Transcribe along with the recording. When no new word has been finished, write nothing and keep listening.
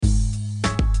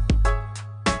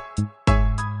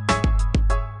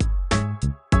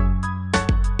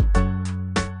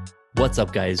What's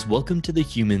up, guys? Welcome to the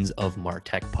Humans of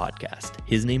Martech podcast.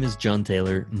 His name is John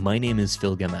Taylor. My name is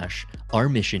Phil Gamache. Our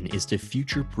mission is to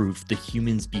future-proof the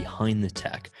humans behind the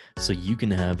tech so you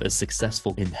can have a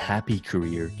successful and happy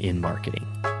career in marketing.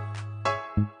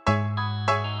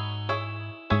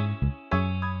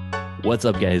 What's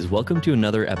up, guys? Welcome to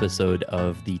another episode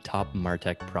of the Top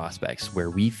Martech Prospects,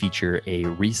 where we feature a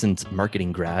recent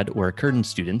marketing grad or a current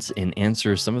student and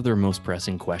answer some of their most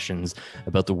pressing questions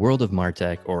about the world of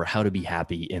Martech or how to be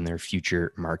happy in their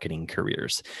future marketing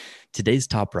careers. Today's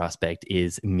top prospect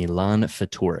is Milan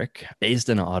Fatouric, based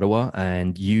in Ottawa,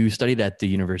 and you studied at the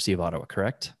University of Ottawa,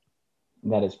 correct?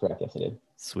 That is correct. Yes, I did.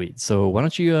 Sweet. So why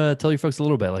don't you tell your folks a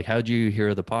little bit, like, how did you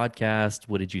hear the podcast?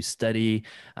 What did you study?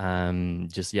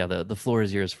 The floor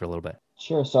is yours for a little bit.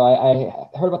 Sure. So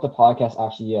I heard about the podcast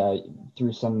actually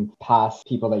through some past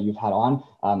people that you've had on.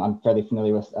 I'm fairly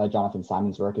familiar with Jonathan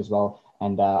Simon's work as well.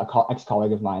 And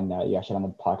ex-colleague of mine, you actually had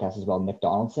on the podcast as well, Nick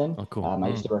Donaldson. Oh, cool. I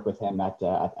used to work with him at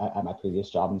my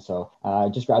previous job. And so I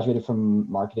just graduated from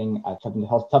marketing at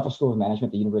Tufts School of Management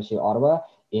at the University of Ottawa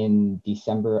in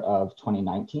December of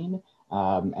 2019.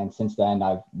 And since then,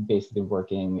 I've basically been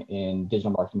working in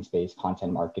digital marketing space,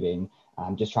 content marketing,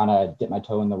 just trying to dip my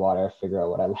toe in the water, figure out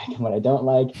what I like and what I don't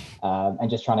like, and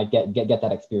just trying to get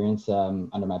that experience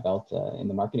under my belt in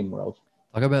the marketing world.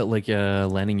 Talk about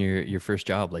landing your first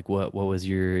job. Like what was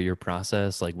your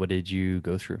process? Like what did you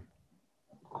go through?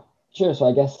 Sure. So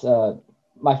I guess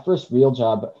my first real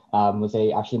job was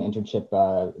actually an internship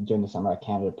during the summer at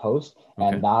Canada Post.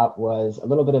 And that was a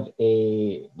little bit of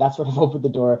that sort of opened the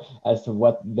door as to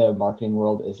what the marketing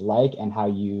world is like and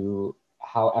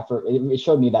it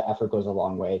showed me that effort goes a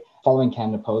long way. Following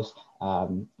Canada Post, a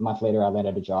month later, I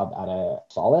landed a job at a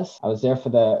Solace. I was there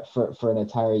for an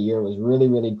entire year. It was really,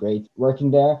 really great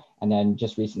working there. And then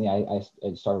just recently, I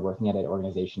started working at an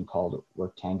organization called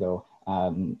Worktango,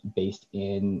 based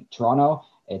in Toronto.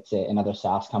 It's another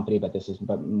SaaS company, but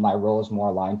my role is more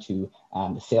aligned to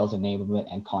the sales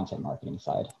enablement and content marketing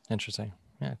side. Interesting.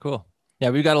 Yeah, cool.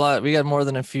 Yeah, we got more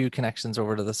than a few connections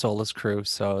over to the Solace crew.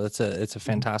 So it's a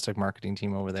fantastic marketing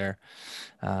team over there.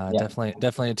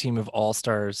 Definitely a team of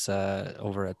all-stars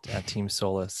over at Team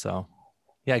Solace. So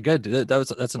yeah, good.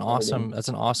 That's an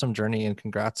awesome journey, and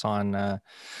congrats on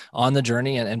the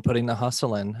journey and putting the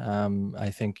hustle in. I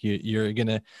think you're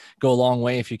gonna go a long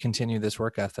way if you continue this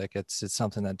work ethic. It's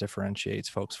something that differentiates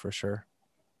folks for sure.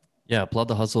 Yeah, applaud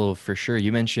the hustle for sure.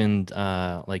 You mentioned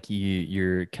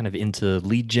you're kind of into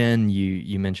lead gen.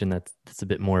 You mentioned that that's a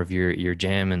bit more of your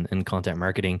jam and content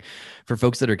marketing for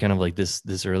folks that are kind of like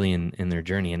this early in their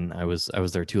journey. And I was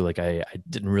there too. Like I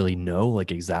didn't really know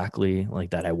like exactly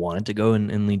like that I wanted to go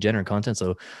in lead gen or content.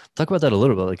 So talk about that a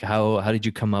little bit. Like how did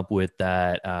you come up with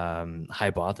that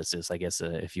hypothesis, I guess,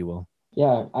 if you will?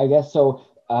 Yeah, I guess so.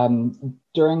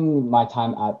 During my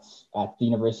time at the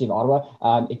University of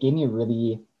Ottawa, it gave me a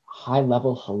really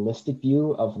high-level holistic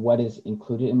view of what is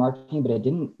included in marketing, but it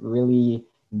didn't really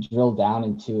drill down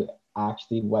into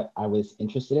actually what I was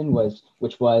interested in,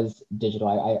 which was digital.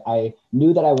 I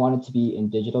knew that I wanted to be in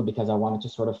digital because I wanted to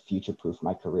sort of future-proof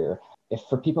my career. If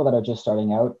for people that are just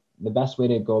starting out, the best way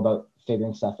to go about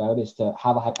figuring stuff out is to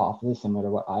have a hypothesis similar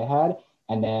to what I had,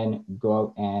 and then go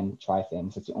out and try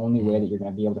things. It's the only way that you're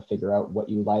going to be able to figure out what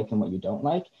you like and what you don't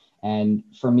like. And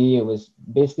for me, it was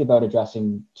basically about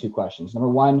addressing two questions. Number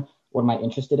one, what am I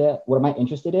interested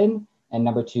in? And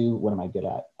number two, what am I good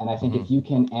at? And I think if you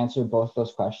can answer both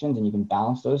those questions and you can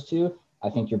balance those two,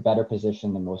 I think you're better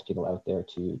positioned than most people out there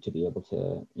to be able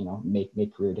to,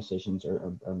 make career decisions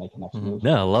or make a next move.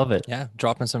 No, I love it. Yeah,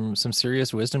 dropping some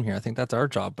serious wisdom here. I think that's our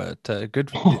job, but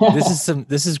good.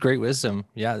 This is great wisdom.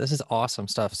 Yeah, this is awesome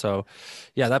stuff. So,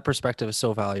 yeah, that perspective is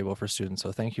so valuable for students.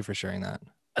 So, thank you for sharing that.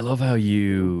 I love how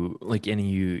you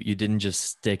didn't just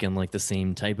stick in like the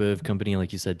same type of company,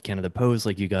 like you said, Canada Post.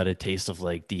 Like you got a taste of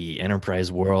like the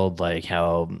enterprise world, like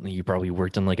how you probably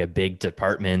worked in like a big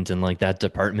department, and like that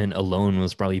department alone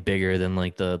was probably bigger than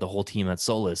like the whole team at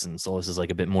Solace. And Solace is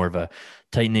like a bit more of a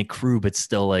tight knit crew, but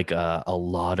still like a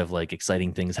lot of like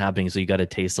exciting things happening. So you got a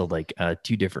taste of like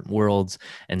two different worlds.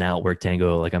 And now at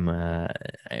Worktango, like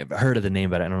I've heard of the name,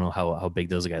 but I don't know how big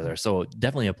those guys are. So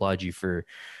definitely applaud you for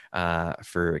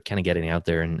kind of getting out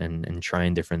there and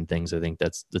trying different things. I think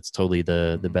that's totally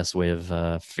the best way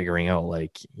of figuring out,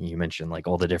 like you mentioned, like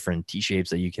all the different T-shapes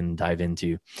that you can dive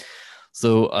into.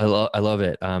 So I love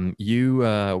it.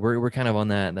 We're kind of on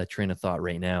that train of thought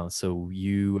right now. So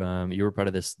you were part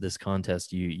of this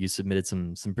contest. You submitted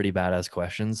some pretty badass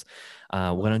questions.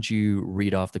 Why don't you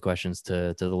read off the questions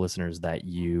to the listeners that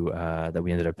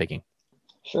we ended up picking?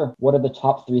 Sure. What are the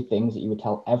top 3 things that you would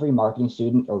tell every marketing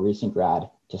student or recent grad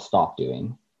to stop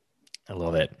doing? I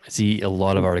love it. I see a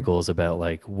lot of articles about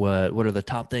like what are the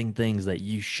top things that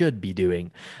you should be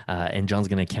doing, and John's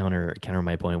going to counter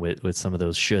my point with some of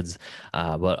those shoulds.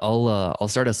 But I'll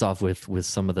start us off with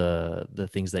some of the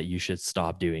things that you should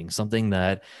stop doing. Something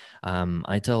that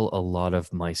I tell a lot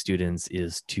of my students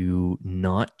is to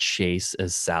not chase a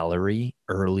salary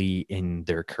early in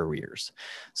their careers.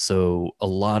 So a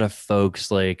lot of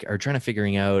folks like are trying to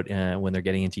figuring out when they're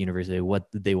getting into university what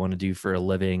they want to do for a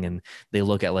living, and they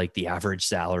look at like the average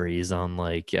salaries on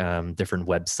like different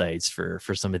websites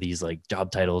for some of these like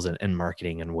job titles and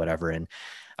marketing and whatever. And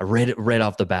right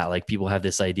off the bat, like people have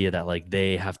this idea that like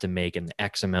they have to make an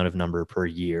X amount of number per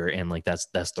year, and like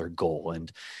that's their goal.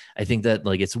 And I think that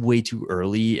like it's way too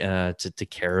early to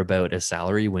care about a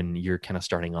salary when you're kind of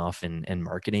starting off in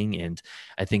marketing. And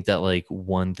I think that like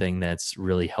one thing that's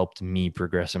really helped me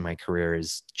progress in my career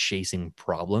is chasing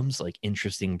problems, like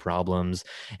interesting problems,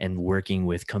 and working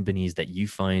with companies that you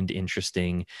find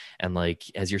interesting. And like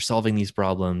as you're solving these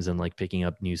problems and like picking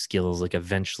up new skills, like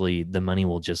eventually the money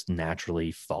will just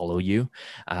naturally follow you,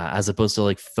 as opposed to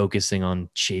like focusing on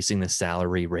chasing the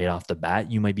salary right off the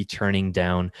bat. You might be turning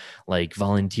down like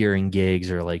volunteering gigs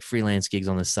or like freelance gigs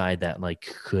on the side that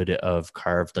like could have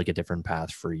carved like a different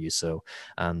path for you. So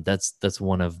that's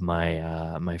one of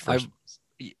my my first.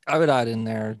 I would add in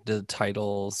there the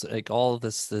titles, like all of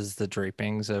this is the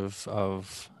drapings of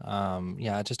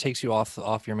yeah, it just takes you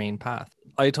off your main path.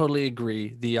 I totally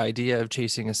agree. The idea of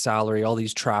chasing a salary, all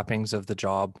these trappings of the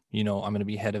job, I'm going to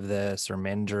be head of this or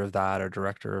manager of that or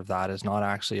director of that, is not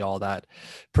actually all that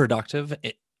productive.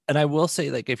 And I will say,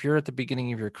 like, if you're at the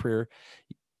beginning of your career,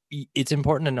 it's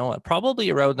important to know it. Probably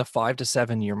around the 5 to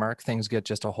 7 year mark, things get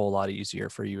just a whole lot easier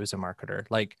for you as a marketer.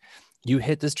 Like, you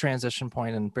hit this transition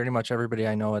point, and pretty much everybody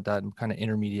I know at that kind of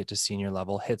intermediate to senior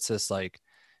level hits this like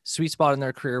sweet spot in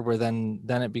their career where then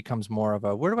it becomes more of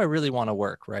a, where do I really want to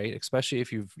work, right? Especially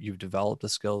if you've developed the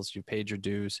skills, you've paid your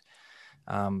dues.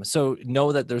 So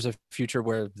know that there's a future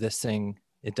where this thing,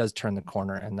 it does turn the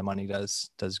corner and the money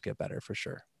does get better for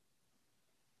sure.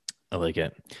 I like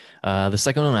it. The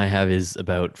second one I have is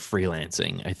about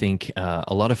freelancing. I think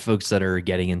a lot of folks that are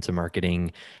getting into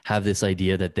marketing have this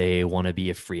idea that they want to be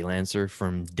a freelancer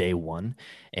from day one,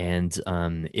 and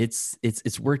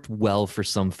it's worked well for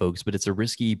some folks, but it's a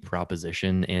risky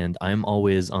proposition. And I'm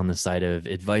always on the side of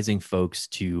advising folks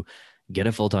to get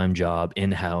a full-time job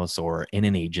in-house or in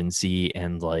an agency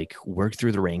and like work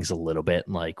through the ranks a little bit,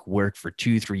 like work for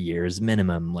 2-3 years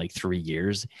minimum, like 3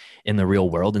 years in the real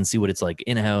world, and see what it's like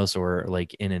in-house or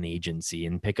like in an agency,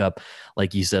 and pick up,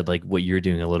 like you said, like what you're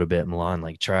doing a little bit, Milan,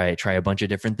 like try a bunch of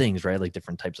different things, right? Like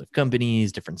different types of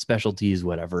companies, different specialties,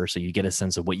 whatever, so you get a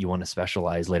sense of what you want to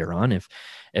specialize later on if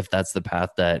that's the path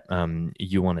that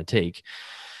you want to take.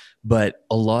 But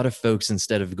a lot of folks,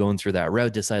 instead of going through that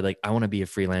route, decide like, I want to be a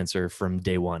freelancer from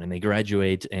day one. And they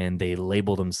graduate and they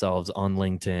label themselves on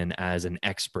LinkedIn as an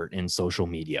expert in social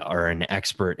media or an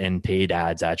expert in paid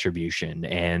ads attribution.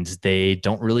 And they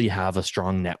don't really have a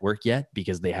strong network yet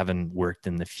because they haven't worked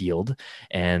in the field,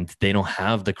 and they don't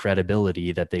have the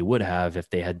credibility that they would have if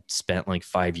they had spent like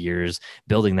 5 years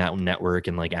building that network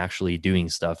and like actually doing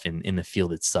stuff in the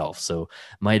field itself. So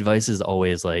my advice is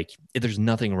always like, there's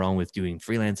nothing wrong with doing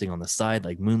freelancing on the side,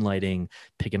 like moonlighting,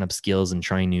 picking up skills and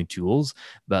trying new tools.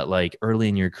 But like early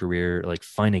in your career, like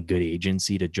find a good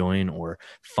agency to join or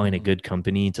find a good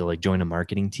company to like join a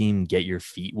marketing team, get your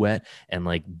feet wet and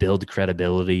like build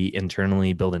credibility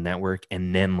internally, build a network.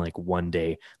 And then like one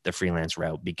day the freelance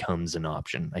route becomes an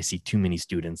option. I see too many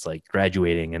students like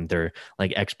graduating and they're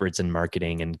like experts in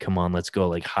marketing and come on, let's go,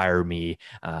 like hire me.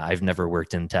 I've never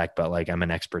worked in tech, but like I'm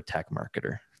an expert tech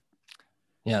marketer.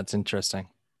 Yeah, it's interesting.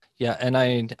 Yeah, and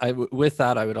I with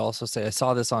that, I would also say I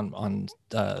saw this on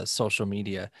social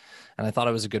media, and I thought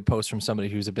it was a good post from somebody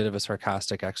who's a bit of a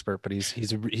sarcastic expert, but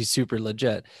he's super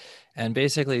legit. And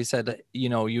basically, he said,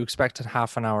 you expect a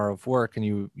half an hour of work, and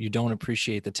you don't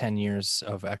appreciate the 10 years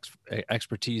of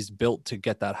expertise built to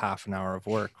get that half an hour of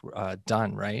work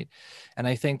done, right? And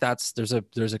I think there's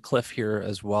a cliff here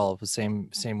as well. The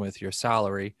same with your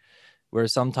salary, where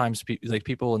sometimes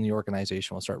people in the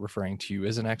organization will start referring to you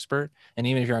as an expert. And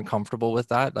even if you're uncomfortable with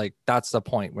that, like that's the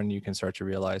point when you can start to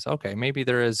realize, okay, maybe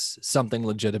there is something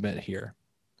legitimate here.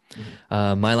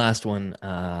 My last one,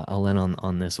 I'll end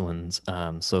on this one's.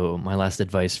 So my last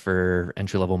advice for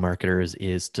entry-level marketers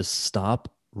is to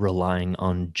stop relying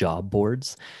on job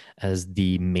boards as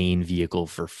the main vehicle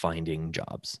for finding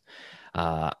jobs.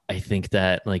 I think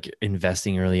that like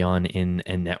investing early on in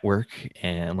a network,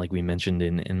 and like we mentioned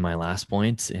in my last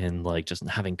point, and like just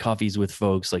having coffees with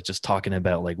folks, like just talking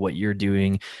about like what you're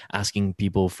doing, asking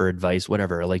people for advice,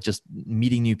 whatever, like just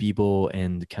meeting new people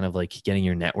and kind of like getting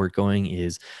your network going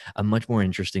is a much more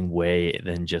interesting way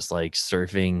than just like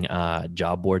surfing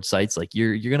job board sites. Like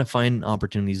you're gonna find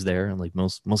opportunities there, and like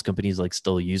most companies like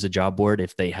still use a job board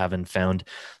if they haven't found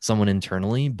someone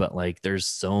internally. But like there's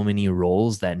so many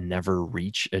roles that never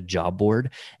reach a job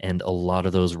board, and a lot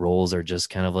of those roles are just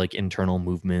kind of like internal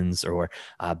movements or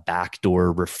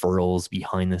backdoor referrals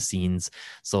behind the scenes.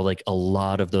 So like a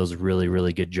lot of those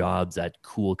really good jobs at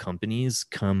cool companies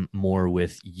come more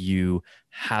with you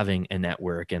having a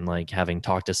network and like having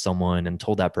talked to someone and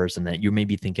told that person that you're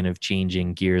maybe thinking of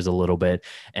changing gears a little bit,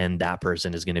 and that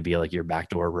person is going to be like your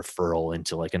backdoor referral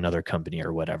into like another company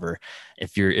or whatever.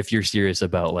 If you're serious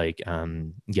about like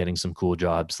getting some cool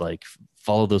jobs, like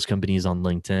follow those companies on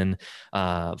LinkedIn,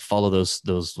 follow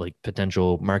those like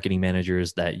potential marketing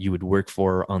managers that you would work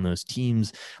for on those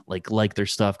teams, like their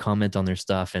stuff, comment on their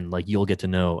stuff, and like you'll get to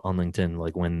know on LinkedIn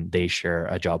like when they share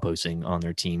a job posting on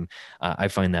their team. I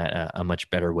find that a much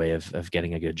better way of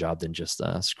getting a good job than just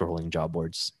scrolling job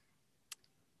boards.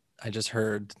 I just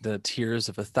heard the tears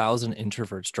of 1,000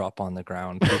 introverts drop on the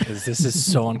ground because this is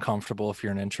so uncomfortable if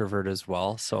you're an introvert as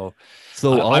well. So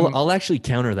So I'll I'm I'll actually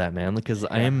counter that, man, because yeah,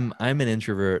 I'm an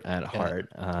introvert at yeah, heart,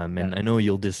 and yeah, I know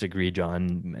you'll disagree,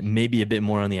 John. Maybe a bit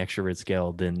more on the extrovert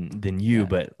scale than you, yeah,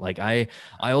 but like I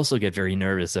also get very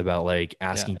nervous about like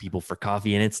yeah, asking people for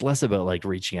coffee, and it's less about like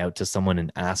reaching out to someone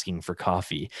and asking for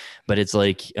coffee, but it's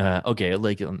like okay,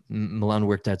 like Milan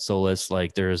worked at Solus,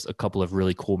 like there's a couple of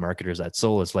really cool marketers at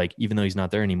Solus, like even though he's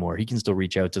not there anymore, he can still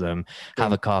reach out to them,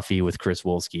 have a coffee with Chris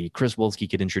Wolski. Chris Wolski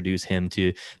could introduce him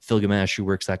to Phil Gamache, who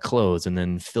works at Clothes, and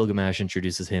then Phil Gamache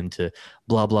introduces him to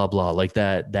blah blah blah. Like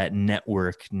that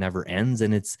network never ends,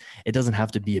 and it doesn't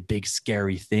have to be a big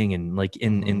scary thing. And like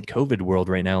in COVID world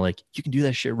right now, like you can do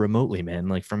that shit remotely, man,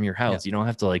 like from your yeah. house. You don't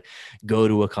have to like go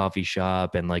to a coffee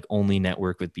shop and like only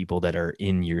network with people that are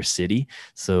in your city.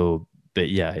 So but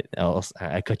yeah,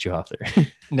 I cut you off there.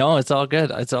 No, it's all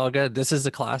good. It's all good. This is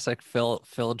a classic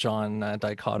Phil John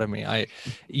dichotomy.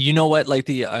 You know what, like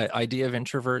the idea of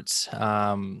introverts,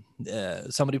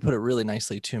 somebody put it really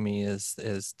nicely to me is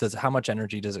does how much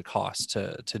energy does it cost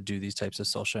to do these types of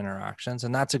social interactions?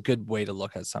 And that's a good way to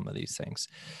look at some of these things.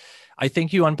 I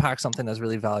think you unpack something that's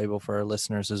really valuable for our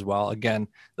listeners as well. Again,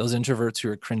 those introverts who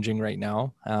are cringing right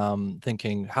now,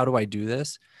 thinking, how do I do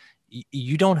this?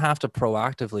 You don't have to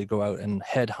proactively go out and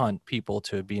headhunt people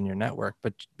to be in your network,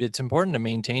 but it's important to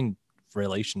maintain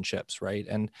relationships, right?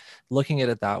 And looking at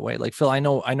it that way, like Phil, I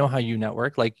know how you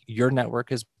network. Like your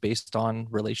network is based on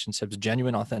relationships,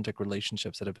 genuine, authentic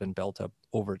relationships that have been built up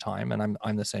over time, and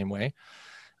I'm the same way.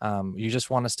 You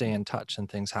just want to stay in touch, and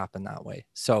things happen that way.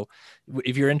 So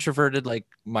if you're introverted like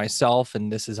myself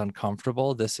and this is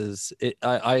uncomfortable, this is it.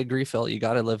 I agree, Phil, you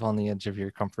got to live on the edge of your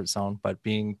comfort zone, but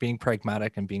being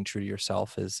pragmatic and being true to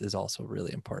yourself is also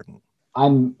really important.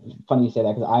 I'm funny you say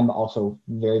that because I'm also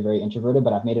very introverted,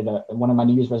 but I've made it one of my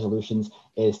New Year's resolutions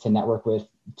is to network with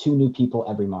 2 new people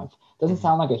every month. Doesn't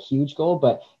sound like a huge goal,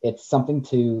 but it's something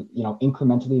to,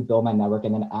 incrementally build my network.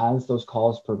 And then as those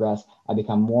calls progress, I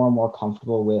become more and more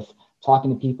comfortable with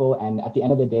talking to people. And at the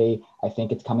end of the day, I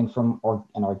think it's coming from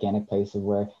an organic place of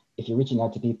where if you're reaching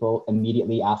out to people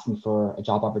immediately asking for a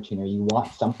job opportunity, you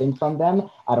want something from them,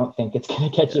 I don't think it's going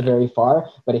to get you very far.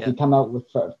 But if you come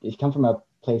from a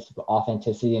place of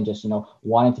authenticity and just,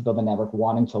 wanting to build a network,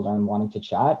 wanting to learn, wanting to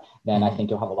chat, then I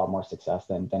think you'll have a lot more success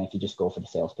than if you just go for the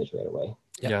sales pitch right away.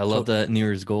 Yeah, I love that New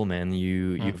Year's goal, man.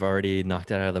 You've already knocked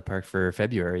that out of the park for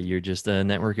February. You're just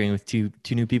networking with two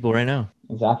new people right now.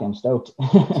 Exactly. I'm stoked.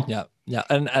 Yeah.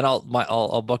 And I'll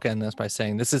bookend this by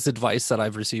saying this is advice that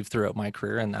I've received throughout my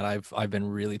career and that I've been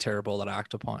really terrible at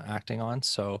acting on.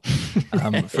 So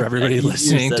for everybody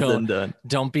listening,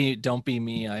 don't be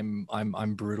me.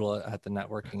 I'm brutal at the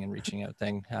networking and reaching out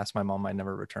thing. Ask my mom, I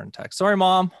never return text. Sorry,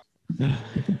 Mom.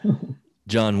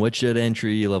 John, what should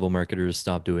entry level marketers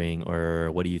stop doing,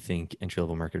 or what do you think entry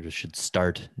level marketers should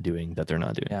start doing that they're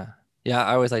not doing? Yeah,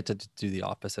 I always like to do the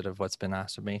opposite of what's been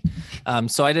asked of me.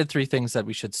 So I did 3 things that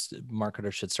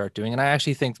marketers should start doing. And I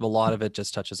actually think a lot of it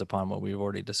just touches upon what we've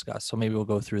already discussed. So maybe we'll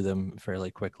go through them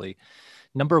fairly quickly.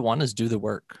 Number 1 is do the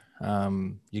work.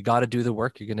 You got to do the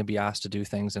work. You're going to be asked to do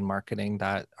things in marketing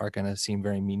that are going to seem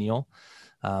very menial.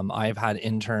 I've had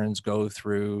interns go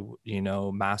through,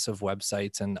 massive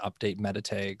websites and update meta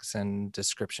tags and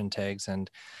description tags and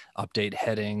update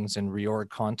headings and reorg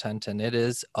content. And it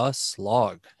is a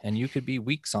slog, and you could be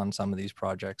weeks on some of these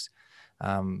projects.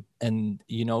 And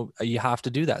you have to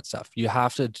do that stuff. You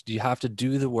have to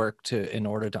do the work in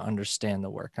order to understand the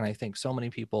work. And I think so many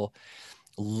people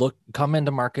come into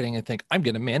marketing and think, I'm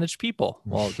going to manage people.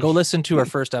 Well, go listen to our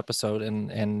first episode,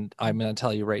 and I'm going to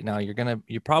tell you right now,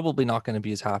 you're probably not going to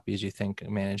be as happy as you think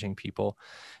managing people.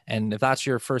 And if that's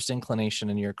your first inclination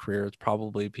in your career, it's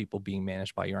probably people being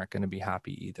managed by you aren't going to be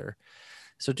happy either.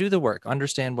 So do the work,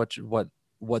 understand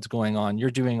what's going on.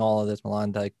 You're doing all of this,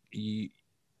 Milan, like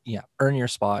earn your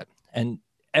spot. And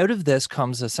out of this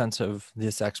comes a sense of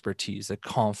this expertise, the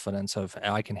confidence of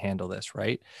I can handle this,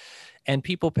 right? And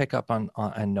people pick up on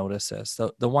and notice this.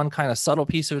 The one kind of subtle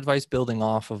piece of advice building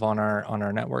off of on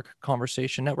our network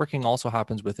conversation, networking also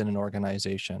happens within an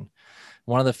organization.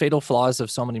 One of the fatal flaws of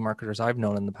so many marketers I've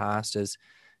known in the past is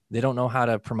they don't know how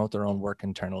to promote their own work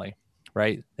internally,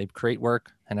 right? They create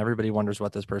work and everybody wonders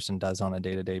what this person does on a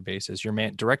day-to-day basis. Your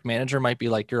direct manager might be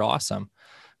like, you're awesome.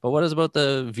 But what is about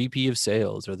the VP of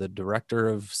sales or the director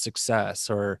of success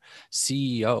or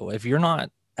CEO? If you're not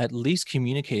at least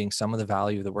communicating some of the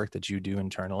value of the work that you do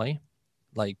internally,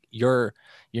 like you're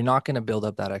not going to build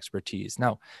up that expertise.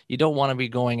 Now, you don't want to be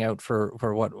going out for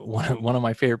what one of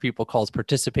my favorite people calls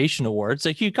participation awards.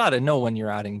 Like you got to know when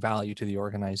you're adding value to the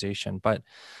organization. But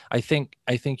I think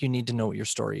you need to know what your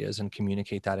story is and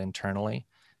communicate that internally.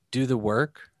 Do the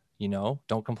work,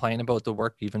 don't complain about the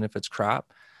work, even if it's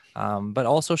crap. But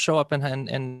also show up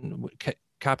and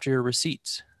capture your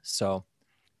receipts. So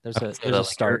there's a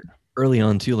start. Early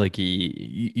on too, like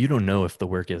you don't know if the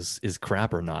work is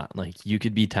crap or not. Like you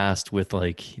could be tasked with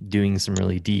like doing some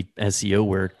really deep SEO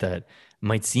work that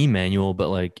might seem manual, but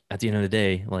like at the end of the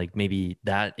day, like maybe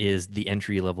that is the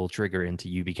entry level trigger into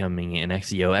you becoming an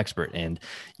SEO expert, and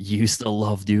you still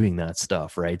love doing that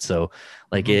stuff, right? So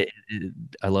like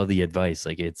I love the advice.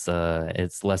 Like it's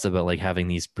less about like having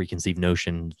these preconceived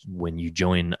notions when you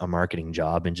join a marketing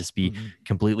job, and just be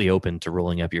completely open to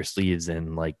rolling up your sleeves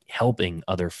and like helping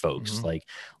other folks. Like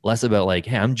less about like,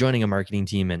 hey, I'm joining a marketing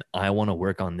team and I want to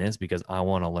work on this because I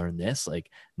want to learn this.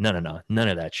 Like no, none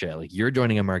of that shit. Like you're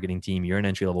joining a marketing team, you're an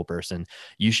entry level person.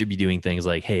 You should be doing things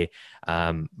like, hey,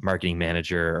 marketing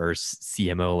manager or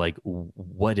CMO, like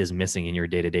what is missing in your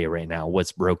day-to-day right now?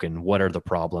 What's broken? What are the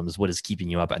problems? What is keeping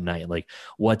you up at night? Like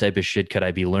what type of shit could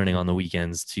I be learning on the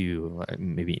weekends to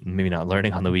maybe not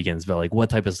learning on the weekends, but like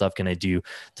what type of stuff can I do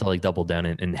to like double down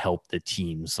and help the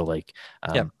team? So like,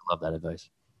 I love that advice.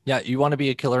 Yeah, you want to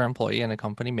be a killer employee in a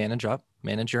company, manage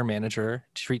your manager,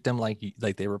 treat them like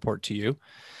they report to you.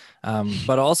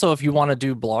 But also if you want to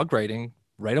do blog writing,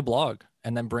 write a blog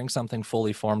and then bring something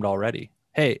fully formed already.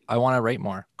 Hey, I want to write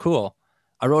more. Cool.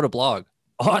 I wrote a blog.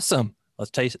 Awesome.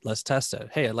 Let's test it.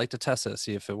 Hey, I'd like to test it,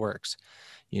 see if it works.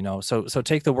 So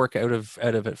take the work out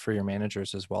of it for your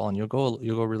managers as well, and you'll go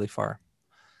really far.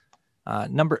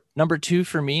 Number two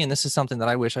for me, and this is something that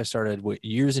I wish I started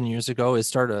years and years ago, is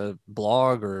start a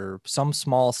blog or some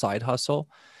small side hustle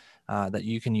that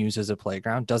you can use as a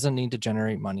playground. Doesn't need to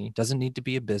generate money, doesn't need to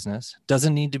be a business,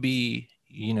 doesn't need to be,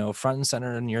 front and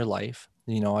center in your life.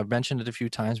 I've mentioned it a few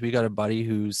times. We got a buddy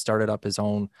who started up his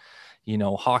own,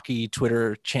 hockey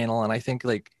Twitter channel. And I think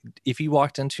like if you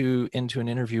walked into an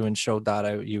interview and showed that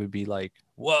out, you would be like,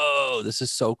 whoa, this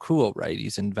is so cool, right?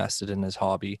 He's invested in his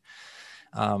hobby.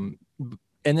 And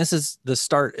this is the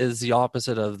start is the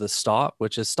opposite of the stop,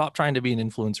 which is stop trying to be an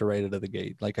influencer right out of the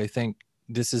gate. Like, I think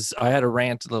I had a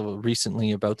rant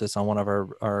recently about this on one of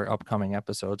our upcoming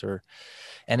episodes,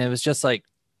 and it was just like,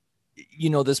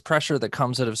 this pressure that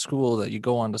comes out of school that you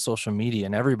go onto social media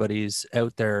and everybody's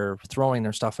out there throwing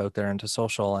their stuff out there into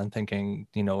social and thinking,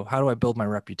 how do I build my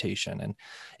reputation? And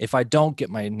if I don't get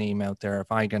my name out there,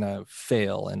 if I'm going to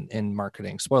fail in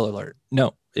marketing, spoiler alert,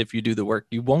 no, if you do the work,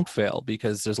 you won't fail,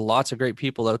 because there's lots of great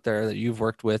people out there that you've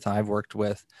worked with, I've worked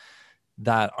with,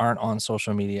 that aren't on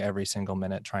social media every single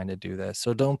minute trying to do this.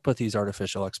 So don't put these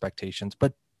artificial expectations,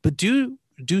 but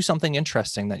do something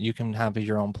interesting that you can have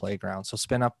your own playground. So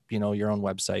spin up, your own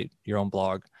website, your own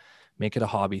blog, make it a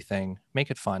hobby thing, make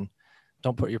it fun.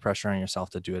 Don't put your pressure on yourself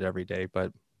to do it every day,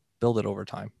 but build it over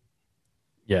time.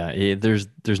 Yeah, there's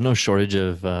no shortage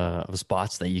of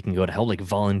spots that you can go to help, like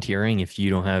volunteering. If you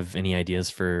don't have any ideas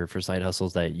for side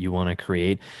hustles that you want to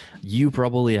create, you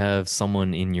probably have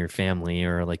someone in your family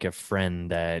or like a friend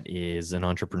that is an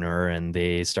entrepreneur and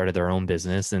they started their own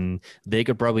business, and they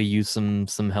could probably use some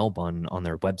help on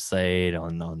their website,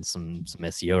 on some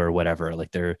SEO or whatever.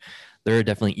 Like there are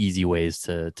definitely easy ways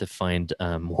to find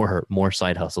more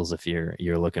side hustles if you're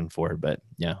looking for it. But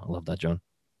yeah, I love that, John.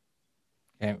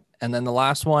 Okay. And then the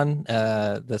last one,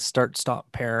 the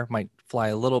start-stop pair might fly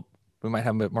a little we might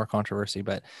have a bit more controversy,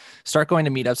 but start going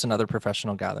to meetups and other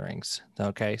professional gatherings.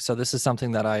 Okay. So this is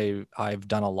something that I've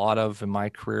done a lot of in my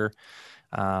career.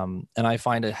 And I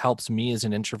find it helps me as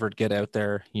an introvert get out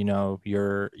there. You know,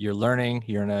 you're learning,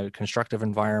 you're in a constructive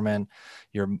environment,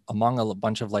 you're among a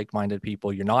bunch of like-minded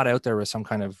people. You're not out there with some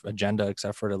kind of agenda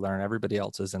except for to learn. Everybody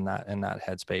else is in that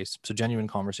headspace. So genuine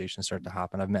conversations start to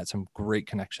happen. I've met some great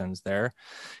connections there,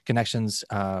 connections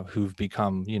who've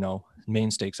become, you know,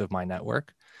 mainstays of my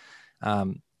network.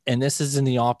 And this is in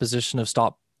the opposition of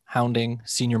stop hounding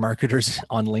senior marketers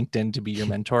on LinkedIn to be your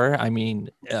mentor. I mean,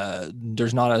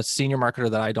 there's not a senior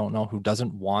marketer that I don't know who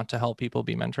doesn't want to help people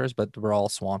be mentors, but we're all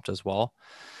swamped as well.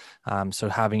 So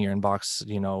having your inbox,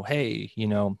 you know, hey, you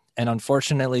know, and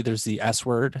unfortunately there's the S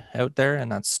word out there,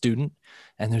 and that's student.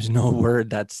 And there's no word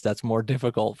that's more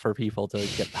difficult for people to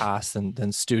get past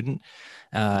than student.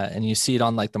 And you see it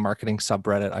on like the marketing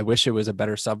subreddit. I wish it was a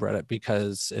better subreddit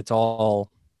because it's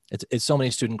so many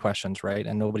student questions, right?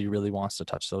 And nobody really wants to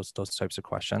touch those types of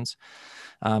questions.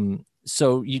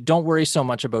 So you don't worry so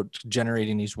much about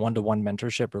generating these one-to-one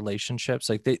mentorship relationships.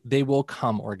 Like they will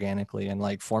come organically, and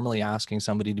like formally asking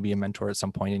somebody to be a mentor at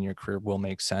some point in your career will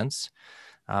make sense.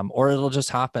 Or it'll just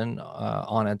happen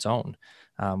on its own.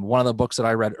 One of the books that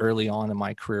I read early on in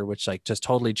my career, which like just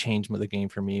totally changed the game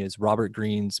for me, is Robert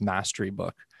Greene's Mastery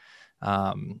book.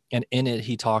 And in it,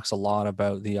 he talks a lot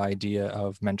about the idea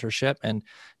of mentorship, and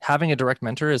having a direct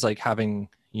mentor is like having,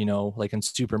 you know, like in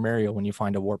Super Mario, when you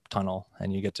find a warp tunnel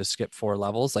and you get to skip 4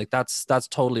 levels, like that's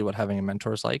totally what having a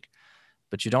mentor is like.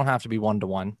 But you don't have to be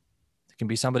one-to-one. It can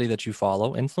be somebody that you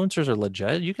follow. Influencers are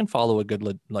legit. You can follow a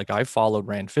good, like I followed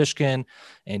Rand Fishkin,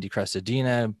 Andy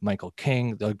Crestodina, Michael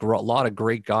King, a lot of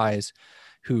great guys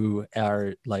who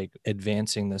are like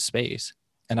advancing the space.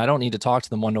 And I don't need to talk to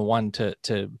them one-to-one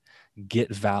to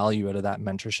get value out of that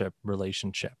mentorship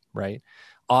relationship, right?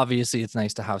 Obviously, it's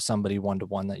nice to have somebody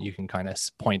one-to-one that you can kind of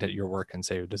point at your work and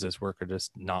say, does this work or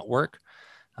does not work?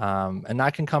 And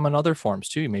that can come in other forms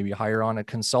too. Maybe hire on a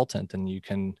consultant and you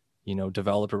can, you know,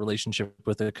 develop a relationship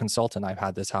with a consultant. I've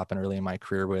had this happen early in my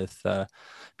career with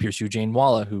Pierce Eugene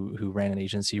Walla, who ran an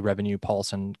agency, Revenue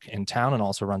Pulse in town, and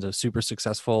also runs a super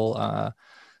successful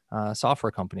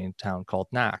software company in town called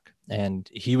Knack. And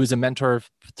he was a mentor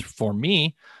for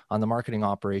me on the marketing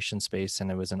operations space.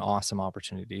 And it was an awesome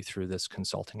opportunity through this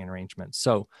consulting arrangement.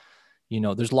 So, you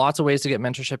know, there's lots of ways to get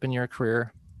mentorship in your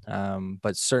career.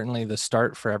 But certainly the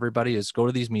start for everybody is go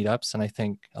to these meetups. And I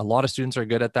think a lot of students are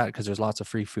good at that because there's lots of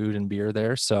free food and beer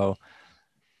there. So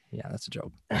yeah, that's a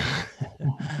joke.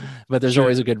 But there's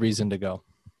always a good reason to go.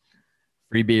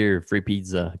 Free beer, free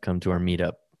pizza, come to our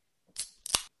meetup.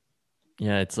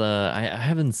 Yeah, it's I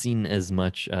haven't seen as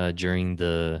much during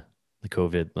the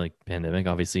COVID like pandemic.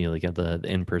 Obviously, like the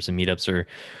in-person meetups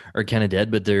are kind of dead,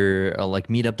 but they're like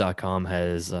meetup.com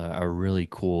has a really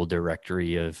cool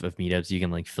directory of meetups. You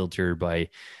can like filter by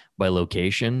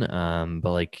location,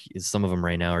 but like some of them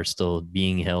right now are still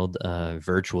being held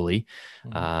virtually.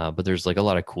 But there's like a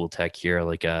lot of cool tech here,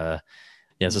 like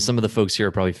yeah, so some of the folks here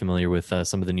are probably familiar with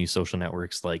some of the new social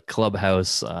networks like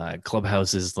Clubhouse.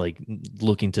 Clubhouse is like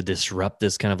looking to disrupt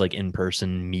this kind of like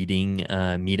in-person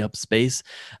meetup space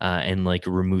and like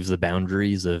removes the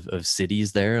boundaries of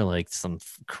cities there. Like some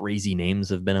crazy names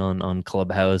have been on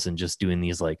Clubhouse and just doing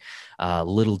these like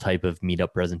little type of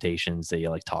meetup presentations. They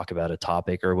like talk about a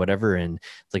topic or whatever. And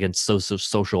it's like a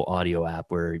social audio app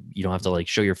where you don't have to like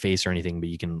show your face or anything, but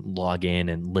you can log in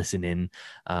and listen in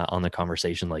on the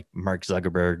conversation. Like Mark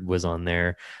Zuckerberg was on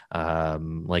there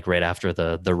like right after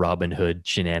the Robinhood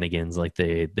shenanigans. Like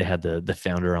they had the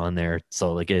founder on there.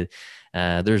 So like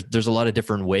there's a lot of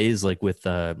different ways, like with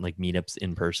like meetups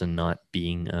in person not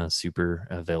being super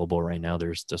available right now.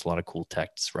 There's just a lot of cool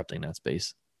tech disrupting that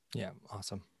space. Yeah,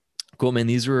 awesome. Cool, man.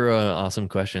 These were awesome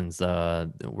questions.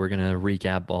 We're gonna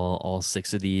recap all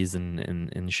 6 of these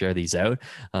and share these out.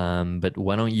 But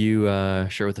why don't you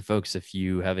share with the folks if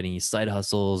you have any side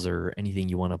hustles or anything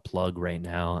you want to plug right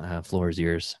now? Floor is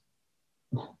yours.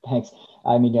 Thanks.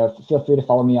 I mean, feel free to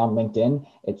follow me on LinkedIn.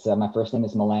 It's my first name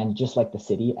is Milan, just like the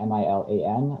city,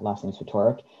 Milan. Last name is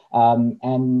Fatorik.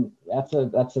 And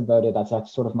that's about it. That's like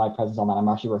sort of my presence on that. I'm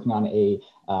actually working on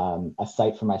a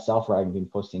site for myself where I've been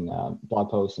posting blog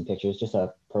posts and pictures, just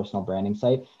a personal branding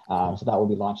site. So that will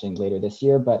be launching later this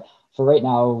year. But for right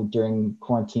now, during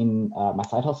quarantine, my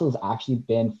side hustle has actually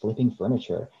been flipping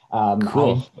furniture.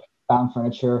 Cool. I've found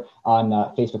furniture on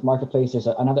Facebook Marketplace. There's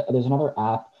another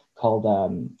app called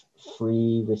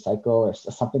free recycle or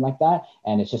something like that.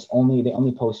 And it's just they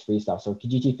only post free stuff. So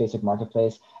Kijiji Facebook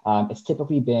Marketplace, it's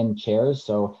typically been chairs.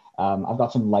 So I've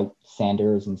got some light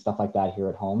sanders and stuff like that here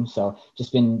at home. So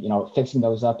just been, fixing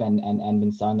those up and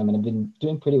been selling them, and I've been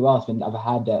doing pretty well.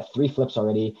 I've had 3 flips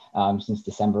already since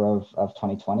December of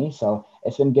 2020. So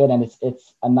it's been good. And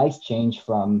it's a nice change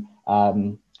from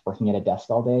working at a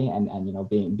desk all day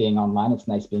and being online. It's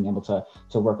nice being able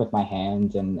to work with my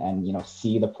hands and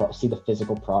see the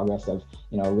physical progress of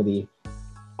really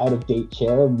out of date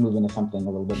chair moving to something a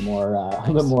little bit more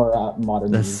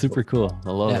modern. That's super cool. I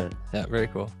love it. Yeah, very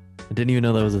cool. I didn't even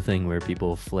know that was a thing where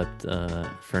people flipped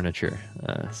furniture.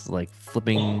 It's like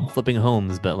flipping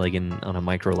homes, but like on a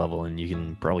micro level, and you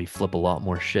can probably flip a lot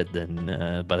more shit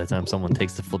than by the time someone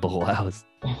takes to flip a whole house.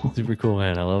 Super cool,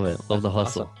 man. I love it. Love the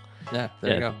hustle. Awesome. Yeah,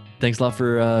 there you go. Thanks a lot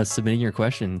for submitting your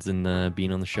questions and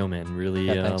being on the show, man. Really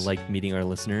like meeting our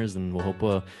listeners, and we'll hope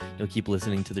you'll keep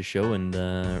listening to the show and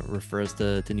refer us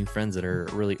to new friends that are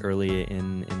really early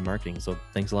in marketing. So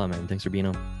thanks a lot, man. Thanks for being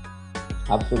on.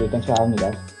 Absolutely. Thanks for having me,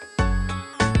 guys.